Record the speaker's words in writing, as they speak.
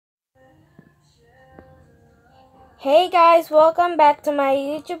Hey guys, welcome back to my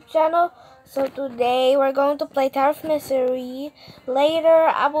YouTube channel. So today we're going to play Tower of Misery. Later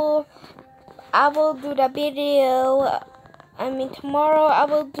I will do the video. Tomorrow I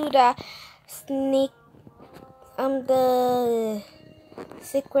will do the sneak the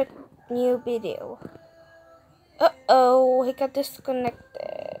secret new video. I got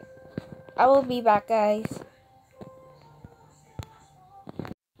disconnected. I will be back, guys.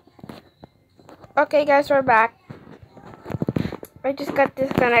 Okay guys, we're back. I just got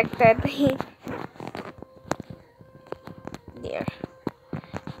disconnected. There.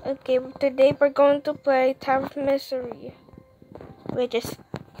 Okay, today we're going to play Tower of Misery, which is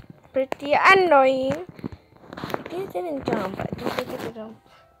pretty annoying. I didn't jump. I think I did jump.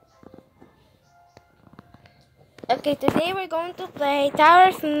 Okay, today we're going to play Tower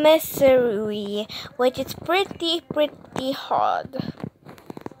of Misery, which is pretty hard.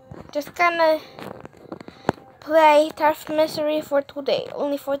 Just gonna play Tower of Misery for today,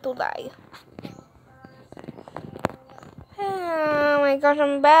 only for today. Oh my gosh,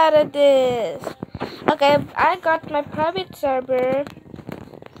 I'm bad at this. Okay, I got my private server.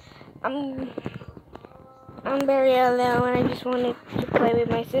 I'm very alone. I just wanted to play with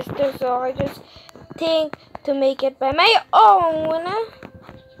my sister, so I just think to make it by my own.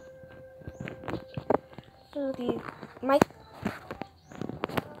 So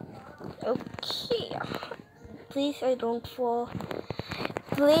okay. Please, I don't fall.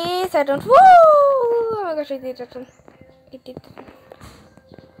 Please, I don't. Woo! Oh my gosh, I did that one. I did that.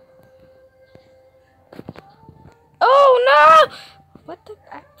 Oh no! What the?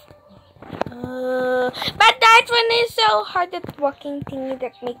 But that one is so hard. That walking thingy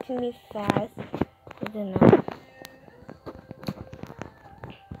that makes me fast. I don't know.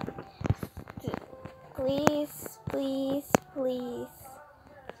 Please, please, please.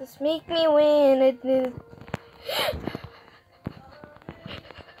 Just make me win. I did.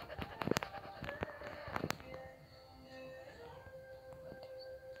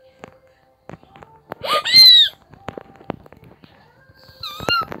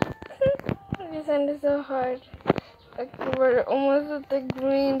 This one is so hard. Like, we're almost at the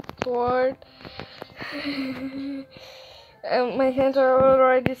green part. My hands are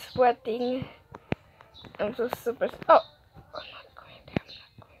already sweating. I'm so super. Oh, I'm not going there.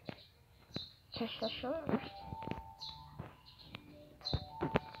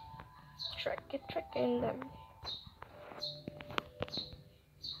 Tricking them.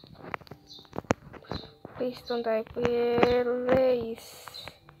 Please don't die, please.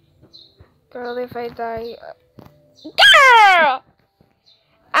 Girl, if I die. Girl!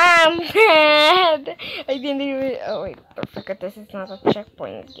 I'm mad! I didn't even. Oh, wait, I forgot this is not a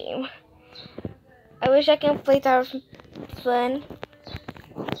checkpoint game. I wish I can play Tower of Fun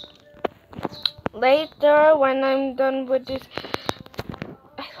later when I'm done with this.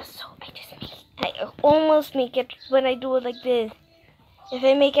 I almost make it when I do it like this. If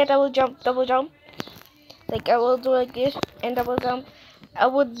I make it, I will jump, double jump. Like I will do like this and double jump. I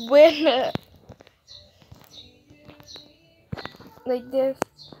would win. Like this.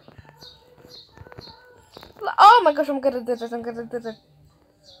 Oh my gosh, I'm gonna do this. I'm gonna do this.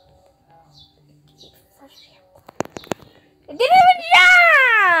 I didn't even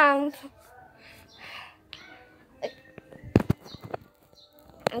jump!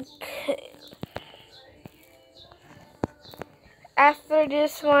 Okay. After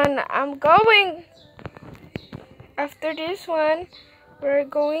this one, I'm going. After this one, we're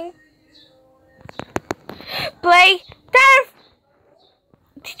going play turf.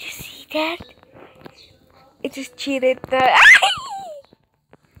 Did you see that? It just cheated.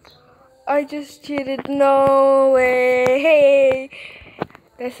 I just cheated. No way.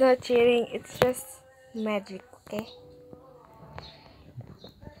 That's not cheating. It's just magic. Okay.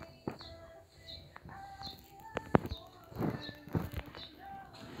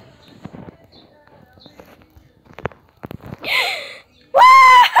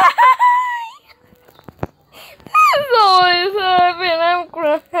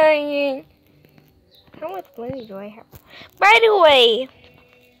 I'm crying. How much money do I have? By the way,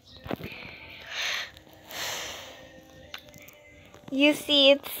 you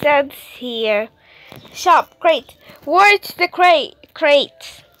see it says here, shop crate. Where's the crate?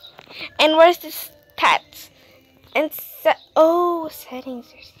 And where's the stats? And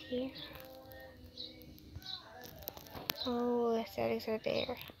settings are here. Oh, the settings are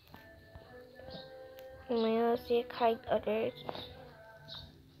there. Let's see, hide others.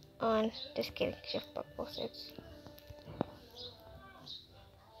 On just kidding, shift opposites.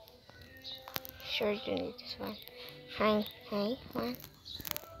 Sure, you need this one. Hi, one.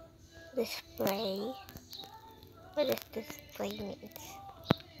 Display. What does display mean?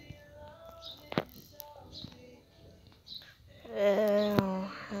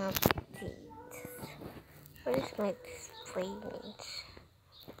 Update. What does my display mean?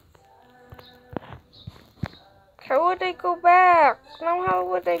 How would I go back? Now how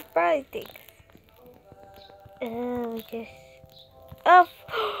would I buy things? Just... Oh!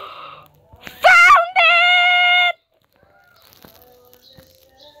 Found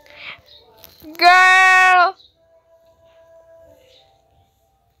it! Girl!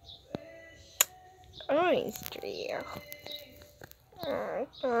 Orange tree.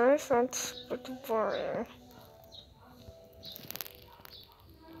 That sounds pretty boring.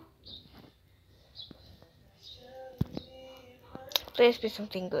 Please be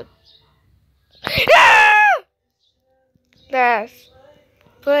something good. Yes.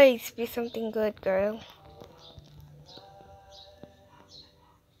 Please be something good, girl.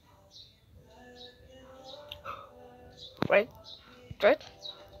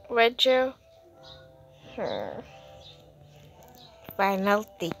 Red gel. Fine, I'll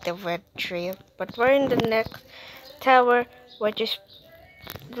take the red tree. But we're in the next tower, which is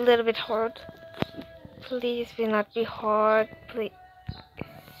a little bit hard. Please be not be hard. Please.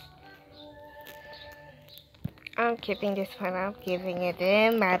 I'm keeping this one. I'm keeping it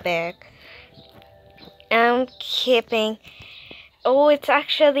in my bag. I'm keeping. Oh, it's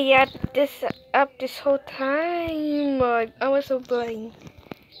actually up this whole time. I was so blind.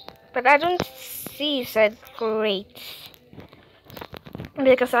 But I don't see said great.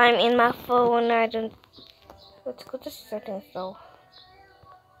 Because I'm in my phone. I don't. Let's go to settings though.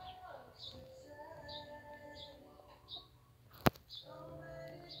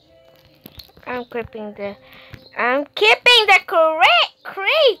 I'm keeping the correct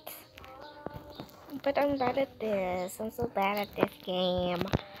crate. But I'm bad at this. I'm so bad at this game.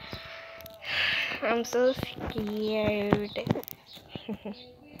 I'm so scared.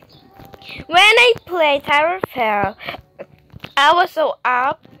 When I played Tower Fell, I was so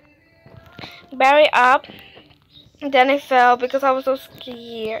up, very up. Then I fell because I was so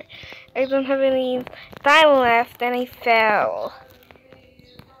scared. I don't have any time left, and I fell.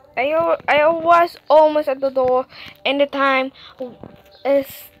 I was almost at the door, and the time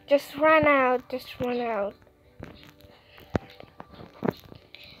is just ran out.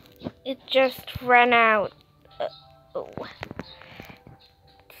 It just ran out. Oh.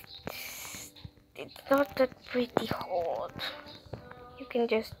 It's not that pretty hard. You can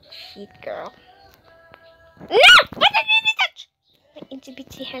just cheat, girl. No! What did you touch? My itty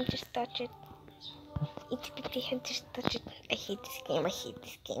bitty hand just touched it. Itty bitty hand just touched it. I hate this game. I hate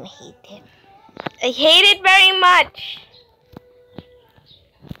it. I hate it very much.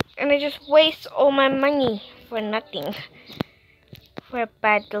 And I just waste all my money for nothing. For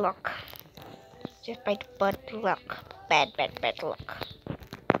bad luck. Just by the bad luck. Bad luck.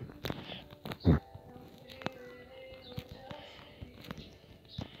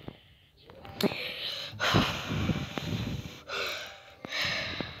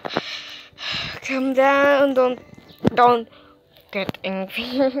 Calm down, don't get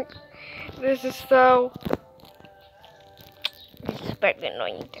angry. This is very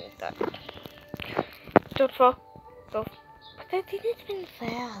annoying thing that. Don't fall. But I didn't even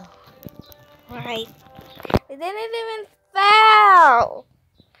fall. Right. I didn't even fall.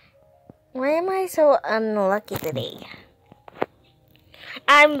 Why am I so unlucky today?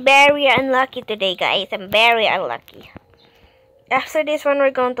 I'm very unlucky today, guys. I'm very unlucky. After this one,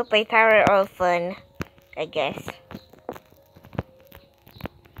 we're going to play Tower of Fun, I guess.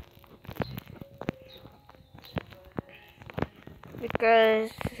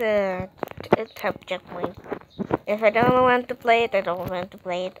 Because it's top checkpoint. If I don't want to play it, I don't want to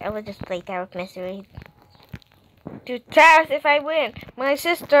play it. I will just play Tower of Misery. To test if I win. My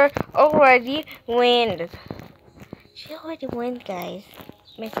sister already wins. She already wins, guys.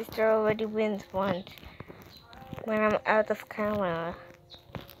 My sister already wins once. When I'm out of camera.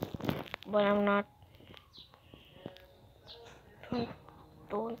 But I'm not.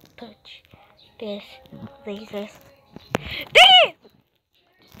 Don't touch this lasers. Dang it!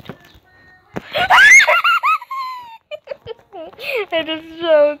 I just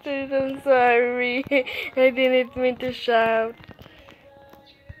shouted. I'm sorry. I didn't mean to shout.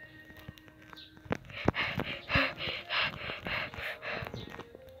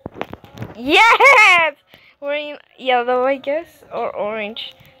 Yes! We're in yellow, I guess, or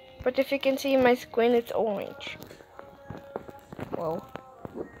orange. But if you can see my screen, it's orange. Whoa.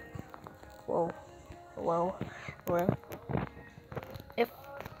 Where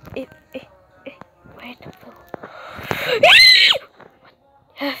to go?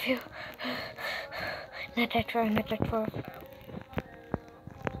 Have you? Not that far, not that far.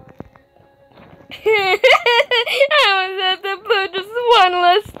 I was at the blue, just one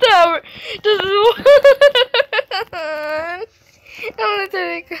last tower. Just one. I'm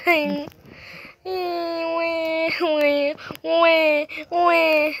literally crying.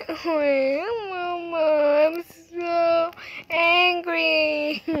 Mama, I'm so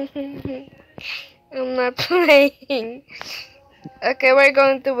angry. I'm not playing. Okay, we're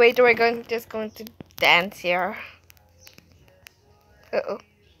going to wait. We're just going to dance here. Uh-oh.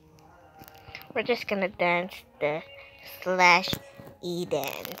 We're just gonna dance the /E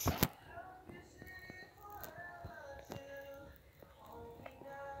dance.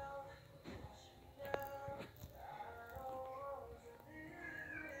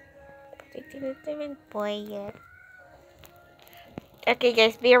 Okay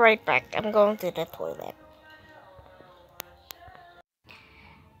guys, be right back. I'm going to the toilet.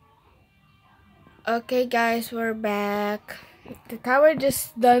 Okay guys, we're back. The tower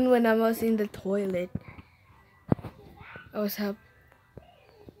just done when I was in the toilet. I was up.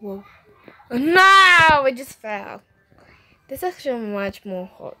 Whoa. No! It just fell. This is actually much more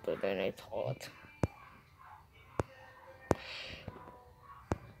harder than I thought.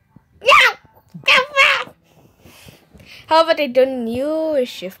 No! How about I don't use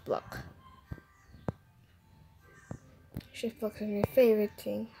shift block? Shift block is my favorite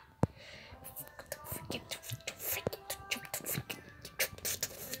thing.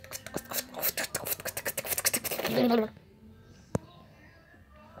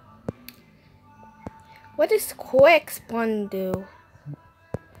 What does quick spawn do? No,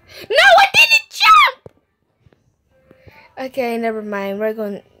 I didn't jump! Okay, never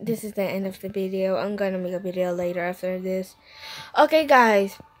mind. This is the end of the video. I'm gonna make a video later after this. Okay,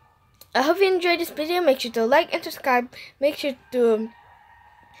 guys. I hope you enjoyed this video. Make sure to like and subscribe. Make sure to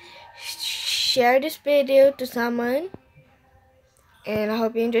share this video to someone. And I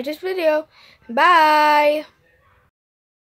hope you enjoyed this video. Bye!